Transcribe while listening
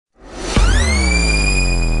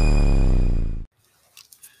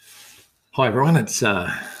Hi everyone, it's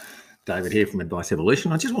David here from Advice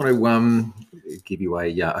Evolution. I just want to give you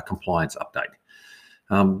a compliance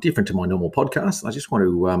update. Different to my normal podcast, I just want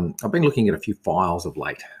to. I've been looking at a few files of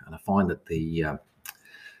late, and I find that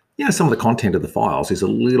some of the content of the files is a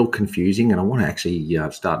little confusing, and I want to actually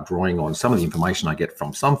start drawing on some of the information I get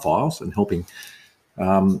from some files and helping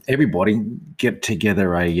everybody get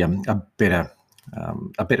together a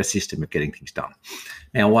better system of getting things done.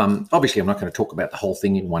 Now, obviously, I'm not going to talk about the whole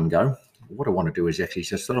thing in one go. What I want to do is actually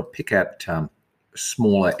just sort of pick out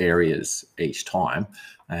smaller areas each time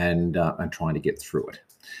and trying to get through it.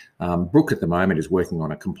 Brooke at the moment is working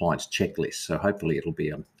on a compliance checklist, so hopefully it'll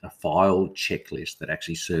be a file checklist that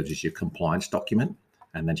actually serves as your compliance document,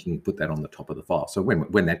 and then you can put that on the top of the file. So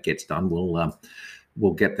when that gets done,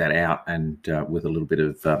 we'll get that out and with a little bit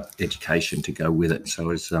of education to go with it.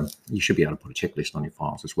 So you should be able to put a checklist on your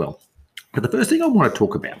files as well. But the first thing I want to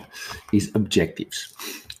talk about is objectives.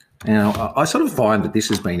 Now, I sort of find that this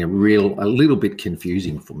has been a little bit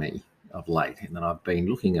confusing for me of late, and then I've been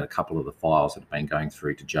looking at a couple of the files that have been going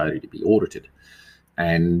through to Jody to be audited.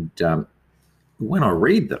 And when I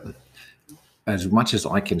read them, as much as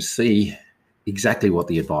I can see exactly what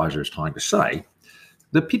the advisor is trying to say,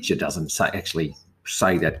 the picture doesn't actually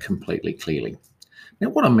say that completely clearly. Now,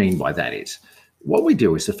 what I mean by that is, what we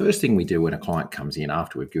do is the first thing we do when a client comes in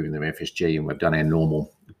after we've given them FSG and we've done our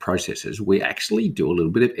normal processes, we actually do a little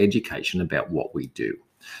bit of education about what we do.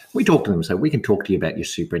 We talk to them, so we can talk to you about your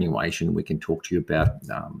superannuation, we can talk to you about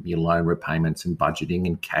your loan repayments and budgeting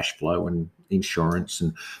and cash flow and insurance,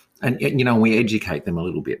 and we educate them a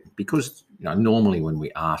little bit, because normally when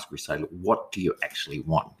we ask, we say, look, what do you actually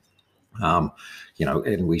want?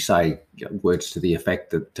 And we say words to the effect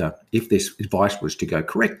that if this advice was to go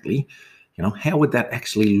correctly, how would that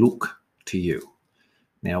actually look to you?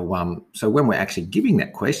 Now, so when we're actually giving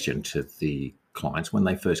that question to the clients when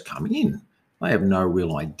they first come in, they have no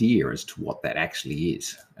real idea as to what that actually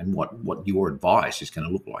is and what your advice is going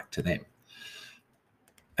to look like to them.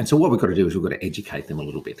 And so what we've got to do is we've got to educate them a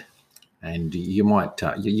little bit. And you might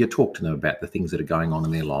you talk to them about the things that are going on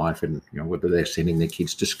in their life, and whether they're sending their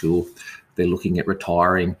kids to school, they're looking at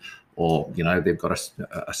retiring, or they've got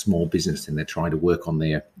a small business and they're trying to work on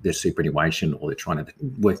their superannuation, or they're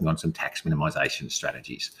working on some tax minimisation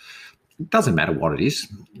strategies. It doesn't matter what it is.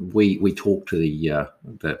 We talk to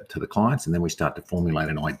the clients, and then we start to formulate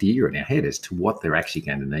an idea in our head as to what they're actually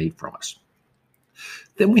going to need from us.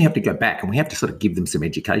 Then we have to go back and we have to sort of give them some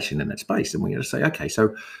education in that space, and we have to say, okay,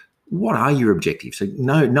 so what are your objectives? So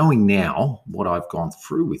knowing now what I've gone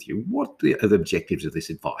through with you, what are the objectives of this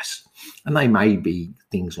advice? And they may be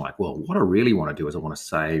things like, well, what I really want to do is I want to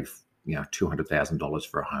save $200,000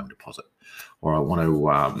 for a home deposit, or I want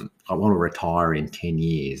to retire in 10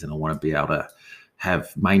 years, and I want to be able to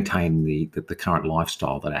maintain the current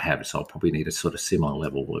lifestyle that I have. So I'll probably need a sort of similar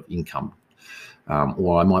level of income.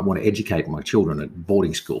 Or I might want to educate my children at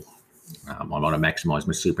boarding school. I want to maximise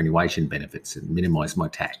my superannuation benefits and minimise my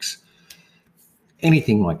tax.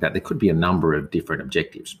 Anything like that. There could be a number of different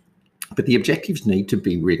objectives, but the objectives need to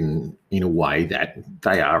be written in a way that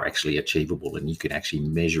they are actually achievable, and you can actually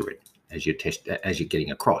measure it as you're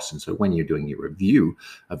getting across. And so when you're doing your review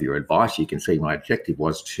of your advice, you can see my objective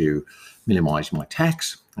was to minimise my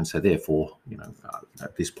tax. And so therefore,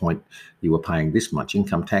 at this point, you were paying this much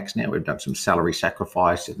income tax. Now we've done some salary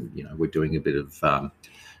sacrifice, and, we're doing a bit of,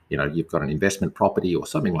 you've got an investment property or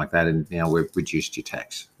something like that, and now we've reduced your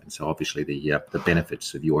tax. And so obviously the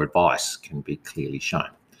benefits of your advice can be clearly shown.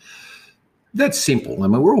 That's simple. I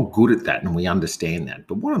mean, we're all good at that and we understand that.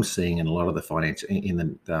 But what I'm seeing in a lot of the finance in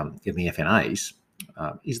the FNAs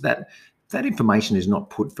is that information is not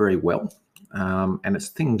put very well. And it's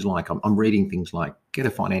things like, I'm reading things like, get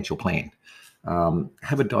a financial plan,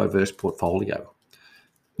 have a diverse portfolio.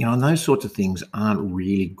 And those sorts of things aren't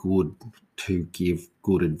really good to give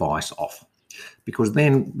good advice off, because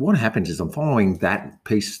then what happens is I'm following that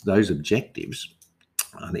piece, those objectives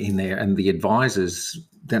in there, and the advisors,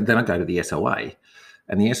 then I go to the SOA,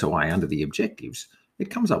 and the SOA under the objectives, it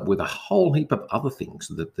comes up with a whole heap of other things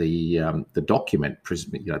that the document,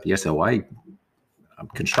 the SOA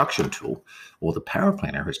construction tool or the power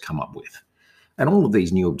planner has come up with. And all of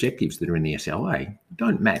these new objectives that are in the SOA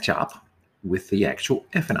don't match up with the actual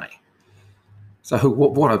FNA. So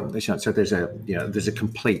so there's a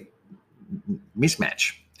complete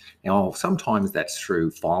mismatch. Now, sometimes that's through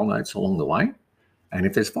file notes along the way. And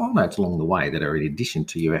if there's file notes along the way that are in addition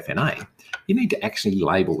to your FNA, you need to actually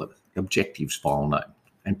label them objectives file note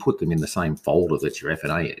and put them in the same folder that your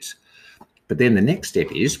FNA is. But then the next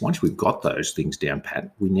step is, once we've got those things down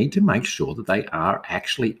pat, we need to make sure that they are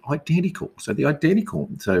actually identical.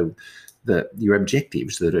 So your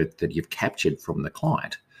objectives that you've captured from the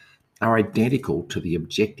client are identical to the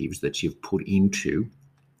objectives that you've put into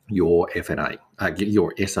your FNA,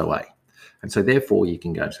 your SOA. And so therefore you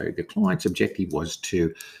can go, so the client's objective was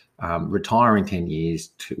to retire in 10 years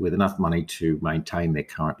with enough money to maintain their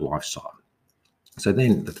current lifestyle. So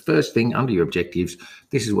then the first thing under your objectives,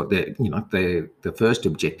 this is what the first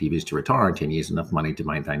objective is: to retire in 10 years, enough money to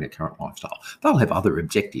maintain their current lifestyle. They'll have other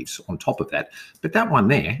objectives on top of that, but that one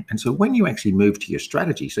there. And so when you actually move to your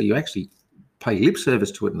strategy, so you actually pay lip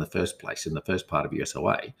service to it in the first place, in the first part of your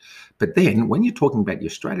SOA. But then when you're talking about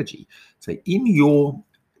your strategy, so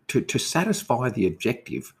to satisfy the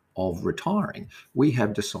objective of retiring, we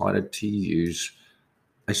have decided to use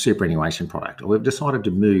a superannuation product, or we've decided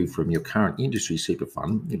to move from your current industry super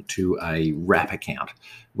fund to a wrap account,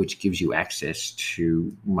 which gives you access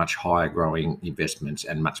to much higher growing investments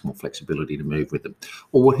and much more flexibility to move with them,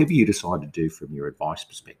 or whatever you decide to do from your advice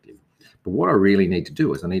perspective. But what I really need to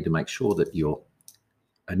do is I need to make sure that your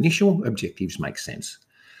initial objectives make sense.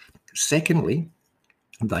 Secondly,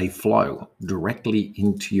 they flow directly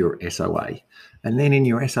into your SOA. And then in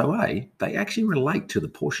your SOA, they actually relate to the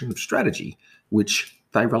portion of strategy which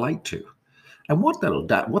they relate to. And what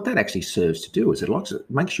that actually serves to do is it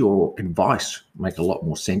makes your advice make a lot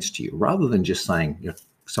more sense to you, rather than just saying,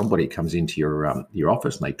 somebody comes into your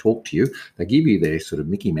office and they talk to you, they give you their sort of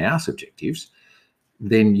Mickey Mouse objectives,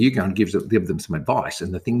 then you go and give them some advice,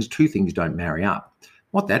 and two things don't marry up.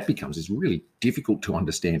 What that becomes is really difficult to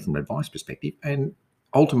understand from an advice perspective. And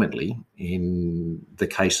ultimately, in the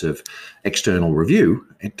case of external review,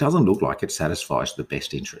 it doesn't look like it satisfies the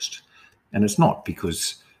best interest. And it's not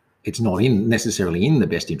because it's not necessarily in the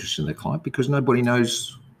best interest of the client, because nobody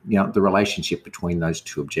knows the relationship between those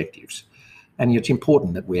two objectives. And it's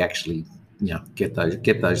important that we actually get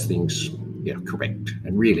those things correct.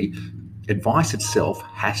 And really, advice itself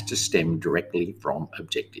has to stem directly from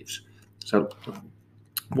objectives. So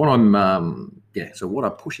what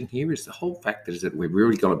I'm pushing here is the whole fact that we've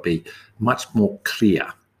really got to be much more clear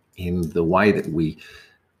in the way that we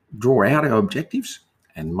draw out our objectives,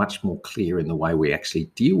 and much more clear in the way we actually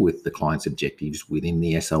deal with the client's objectives within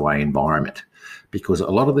the SOA environment. Because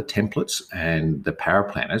a lot of the templates and the power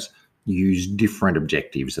planners use different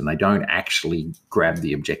objectives, and they don't actually grab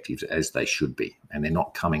the objectives as they should be, and they're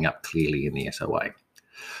not coming up clearly in the SOA.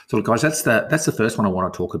 So look, guys, that's the first one I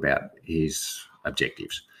want to talk about, is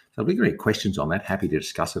objectives. So if we've got any questions on that, happy to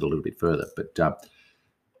discuss it a little bit further. But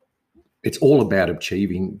it's all about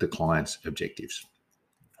achieving the client's objectives.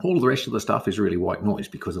 All the rest of the stuff is really white noise,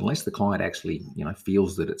 because unless the client actually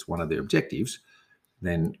feels that it's one of their objectives,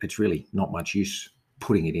 then it's really not much use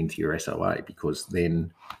putting it into your SOA, because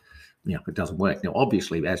then it doesn't work. Now,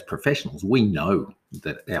 obviously, as professionals, we know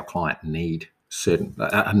that our client need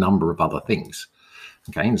a number of other things.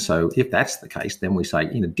 Okay, and so if that's the case, then we say,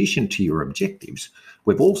 in addition to your objectives,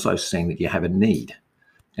 we've also seen that you have a need,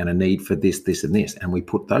 and a need for this, this, and this. And we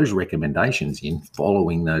put those recommendations in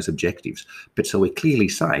following those objectives. But so we clearly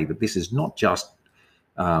say that this is not just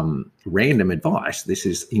random advice. This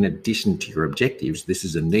is in addition to your objectives. This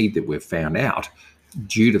is a need that we've found out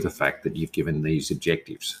due to the fact that you've given these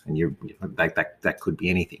objectives. And that could be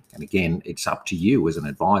anything. And again, it's up to you as an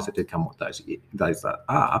advisor to come with those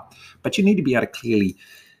are. But you need to be able to clearly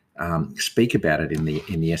speak about it in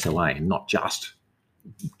the SOA, and not just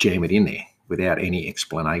jam it in there without any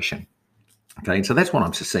explanation. Okay, and so that's what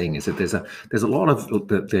I'm seeing, is that there's a lot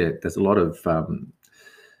of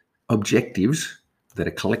objectives that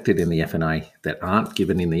are collected in the FNA that aren't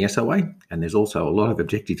given in the SOA, and there's also a lot of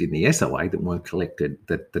objectives in the SOA that weren't collected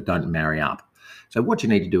that don't marry up. So what you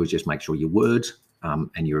need to do is just make sure your words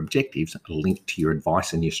and your objectives are linked to your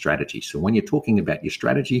advice and your strategy. So when you're talking about your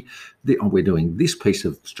strategy, we're doing this piece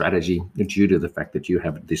of strategy due to the fact that you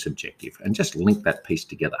have this objective, and just link that piece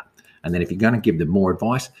together. And then if you're going to give them more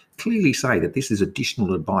advice, clearly say that this is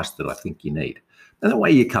additional advice that I think you need. And the way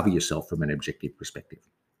you cover yourself from an objective perspective.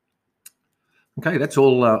 Okay, that's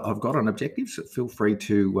all I've got on objectives. Feel free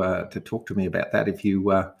to talk to me about that if you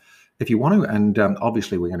want to. And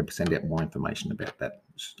obviously, we're going to send out more information about that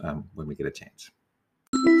when we get a chance.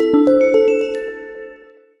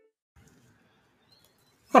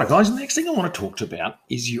 All right, guys, the next thing I want to talk about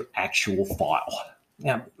is your actual file.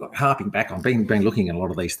 Now, harping back, I've been looking at a lot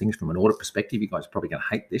of these things from an audit perspective. You guys are probably going to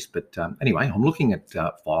hate this, but anyway, I'm looking at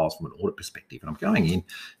files from an audit perspective, and I'm going in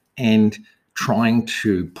and trying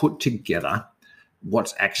to put together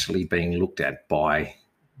what's actually being looked at by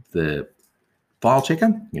the file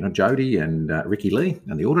checker, Jody and Ricky Lee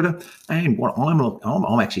and the auditor. And what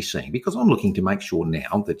I'm actually seeing, because I'm looking to make sure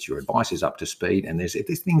now that your advice is up to speed and there's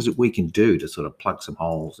things that we can do to sort of plug some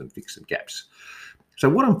holes and fix some gaps. So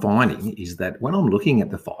what I'm finding is that when I'm looking at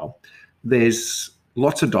the file, there's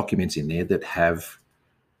lots of documents in there that have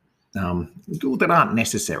that aren't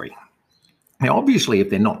necessary. Now, obviously, if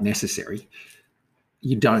they're not necessary,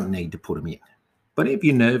 you don't need to put them in. But if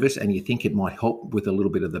you're nervous and you think it might help with a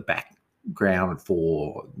little bit of the background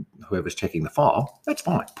for whoever's checking the file, that's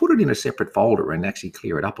fine. Put it in a separate folder and actually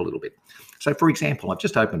clear it up a little bit. So, for example, I've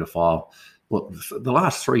just opened a file. Well, the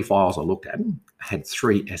last 3 files I looked at had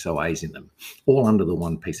 3 SOAs in them, all under the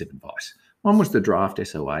one piece of advice. One was the draft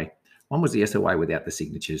SOA, one was the SOA without the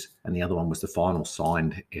signatures, and the other one was the final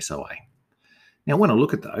signed SOA. Now, when I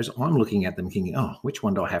look at those, I'm looking at them thinking, oh, which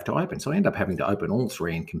one do I have to open? So I end up having to open all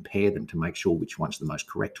 3 and compare them to make sure which one's the most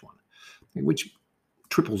correct one, which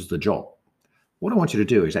triples the job. What I want you to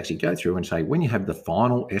do is actually go through and say, when you have the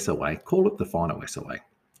final SOA, call it the final SOA,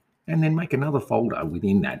 and then make another folder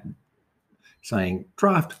within that saying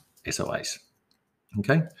draft SOAs,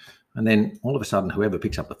 okay? And then all of a sudden, whoever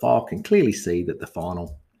picks up the file can clearly see that the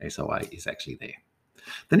final SOA is actually there.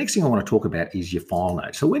 The next thing I want to talk about is your file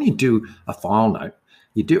note. So when you do a file note,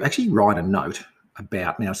 you do actually write a note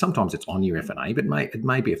about, now sometimes it's on your F&A, but it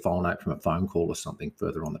may be a file note from a phone call or something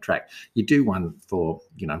further on the track. You do one for,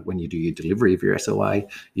 when you do your delivery of your SOA,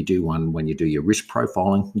 you do one when you do your risk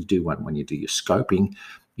profiling, you do one when you do your scoping,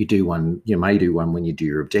 you may do one when you do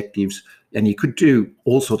your objectives, and you could do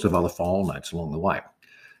all sorts of other file notes along the way.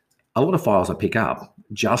 A lot of files I pick up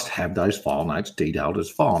just have those file notes detailed as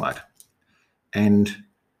file note. And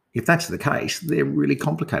if that's the case, they're really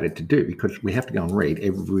complicated to do because we have to go and read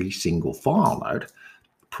every single file note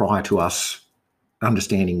prior to us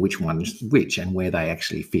understanding which one's which and where they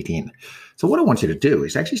actually fit in. So what I want you to do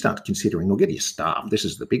is actually start considering, or get your staff, this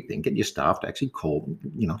is the big thing, get your staff to actually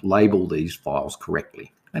label these files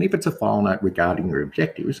correctly. And if it's a file note regarding your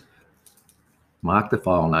objectives, mark the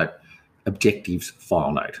file note, objectives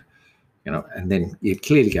file note, and then it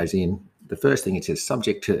clearly goes in. The first thing it says,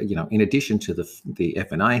 subject to, in addition to the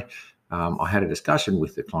F&A, I had a discussion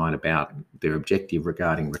with the client about their objective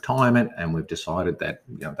regarding retirement, and we've decided that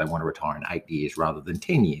they want to retire in 8 years rather than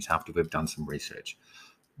 10 years after we've done some research,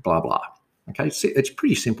 blah, blah. Okay, so it's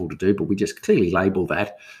pretty simple to do, but we just clearly label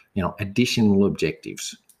that, additional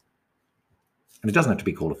objectives. And it doesn't have to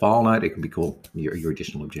be called a file note. It can be called your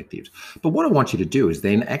additional objectives. But what I want you to do is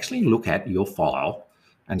then actually look at your file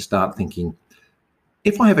and start thinking,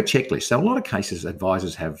 if I have a checklist, so a lot of cases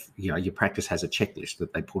advisors have, your practice has a checklist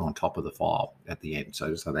that they put on top of the file at the end.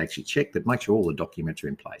 So they actually check that, make sure all the documents are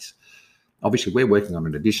in place. Obviously, we're working on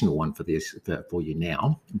an additional one for this for you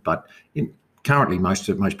now, but currently most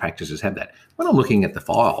practices have that. When I'm looking at the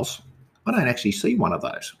files, I don't actually see one of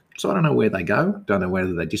those. So I don't know where they go, don't know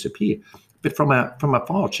whether they disappear. But from a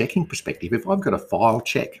file checking perspective, if I've got a file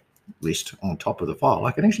check list on top of the file,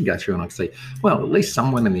 I can actually go through and I can see, well, at least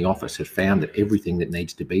someone in the office has found that everything that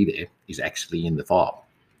needs to be there is actually in the file.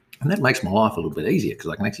 And that makes my life a little bit easier because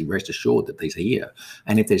I can actually rest assured that these are here.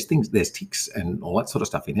 And if there's ticks and all that sort of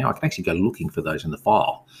stuff in there, I can actually go looking for those in the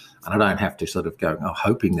file. And I don't have to sort of go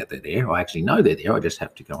hoping that they're there. I actually know they're there. I just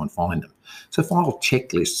have to go and find them. So file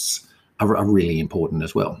checklists are really important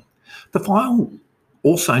as well. The file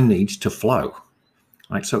also needs to flow.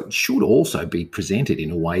 Right, so it should also be presented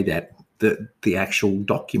in a way that the actual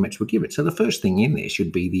documents were given. So the first thing in there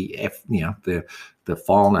should be the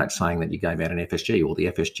file note saying that you gave out an FSG or the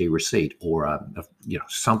FSG receipt or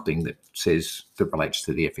something that says that relates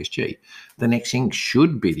to the FSG. The next thing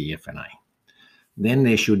should be the F&A. Then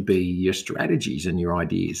there should be your strategies and your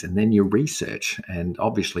ideas, and then your research. And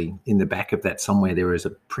obviously, in the back of that somewhere, there is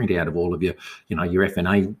a printout of all of your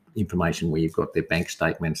F&A information where you've got their bank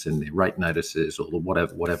statements and their rate notices or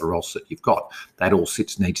whatever else that you've got. That all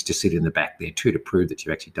needs to sit in the back there too to prove that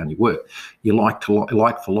you've actually done your work. You like for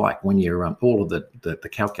like when you're all of the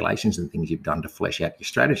calculations and things you've done to flesh out your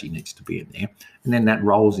strategy needs to be in there, and then that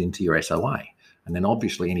rolls into your SOA. And then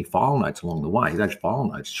obviously any file notes along the way, those file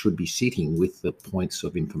notes should be sitting with the points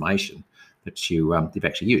of information that you've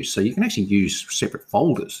actually used. So you can actually use separate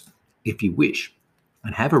folders if you wish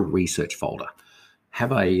and have a research folder,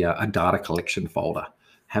 have a data collection folder,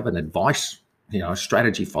 have an advice,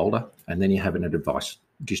 strategy folder, and then you have an advice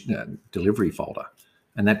delivery folder.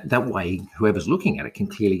 And that way, whoever's looking at it can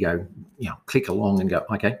clearly go, click along and go,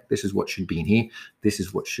 okay, this is what should be in here. This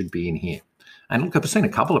is what should be in here. And look, I've seen a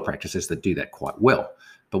couple of practices that do that quite well.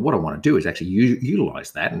 But what I want to do is actually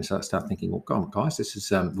utilize that and start thinking, well, guys, this is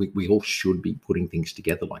we all should be putting things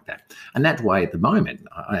together like that. And that way, at the moment,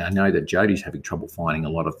 I know that Jodie's having trouble finding a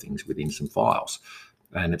lot of things within some files.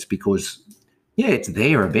 And it's because, yeah, it's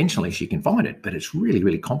there eventually. She can find it, but it's really,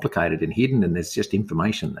 really complicated and hidden, and there's just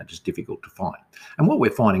information that's just difficult to find. And what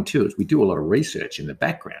we're finding too is we do a lot of research in the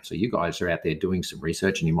background. So you guys are out there doing some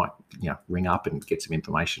research, and you might, ring up and get some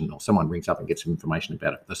information, or someone rings up and gets some information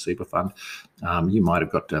about the super fund. You might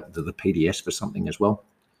have got the PDS for something as well,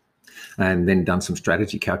 and then done some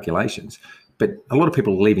strategy calculations. But a lot of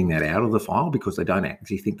people are leaving that out of the file because they don't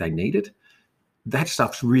actually think they need it. That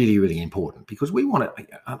stuff's really, really important, because we want to.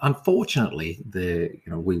 Unfortunately,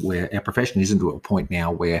 our profession isn't to a point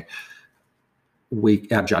now where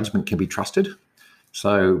our judgment can be trusted.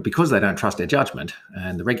 So because they don't trust our judgment,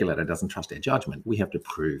 and the regulator doesn't trust our judgment, we have to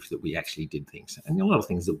prove that we actually did things. And a lot of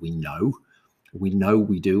things that we know we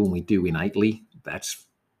do, and we do innately.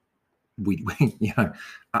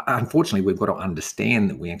 Unfortunately, we've got to understand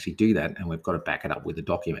that we actually do that, and we've got to back it up with a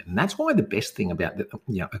document. And that's why the best thing about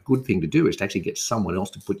a good thing to do is to actually get someone else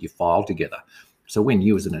to put your file together. So when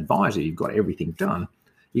you as an advisor, you've got everything done,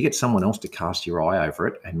 you get someone else to cast your eye over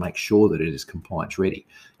it and make sure that it is compliance ready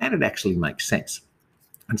and it actually makes sense.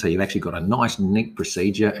 And so you've actually got a nice, neat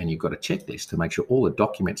procedure, and you've got a checklist to make sure all the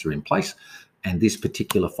documents are in place, and this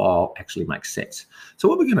particular file actually makes sense. So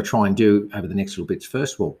what we're going to try and do over the next little bits,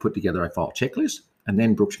 first we'll put together a file checklist, and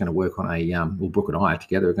then Brooke's going to work on Brooke and I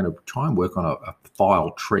together are going to try and work on a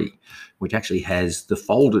file tree, which actually has the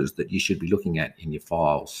folders that you should be looking at in your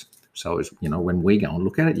files. So as when we go and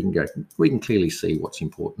look at it, we can clearly see what's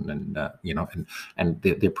important, and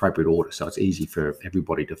the appropriate order. So it's easy for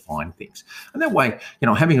everybody to find things. And that way,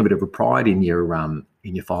 having a bit of a pride in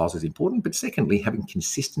your files is important. But secondly, having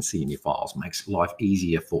consistency in your files makes life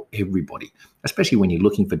easier for everybody, especially when you're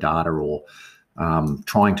looking for data or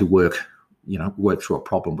trying to work through a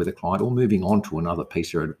problem with a client, or moving on to another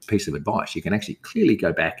piece of advice. You can actually clearly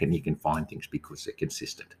go back and you can find things because they're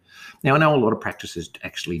consistent. Now, I know a lot of practices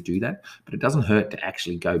actually do that, but it doesn't hurt to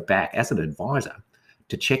actually go back as an advisor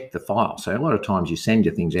to check the file. So a lot of times you send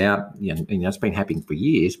your things out, it's been happening for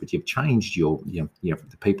years, but you've changed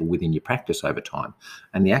the people within your practice over time,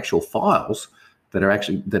 and the actual files that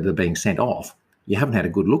are being sent off, you haven't had a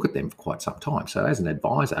good look at them for quite some time. So as an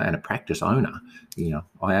advisor and a practice owner,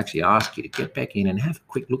 I actually ask you to get back in and have a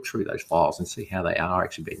quick look through those files and see how they are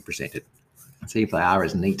actually being presented, and see if they are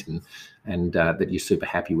as neat and that you're super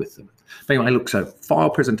happy with them. But anyway, look, so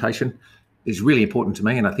file presentation is really important to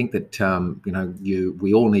me, and I think that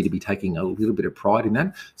we all need to be taking a little bit of pride in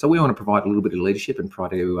that. So we want to provide a little bit of leadership and try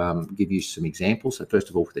to give you some examples. So first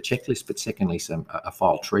of all, for the checklist, but secondly, a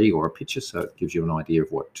file tree or a picture, so it gives you an idea of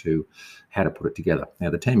how to put it together.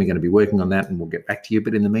 Now, the team are going to be working on that, and we'll get back to you.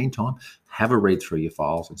 But in the meantime, have a read through your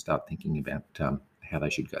files and start thinking about how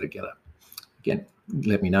they should go together. Again,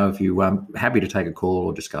 let me know if you're happy to take a call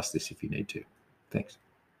or discuss this if you need to. Thanks.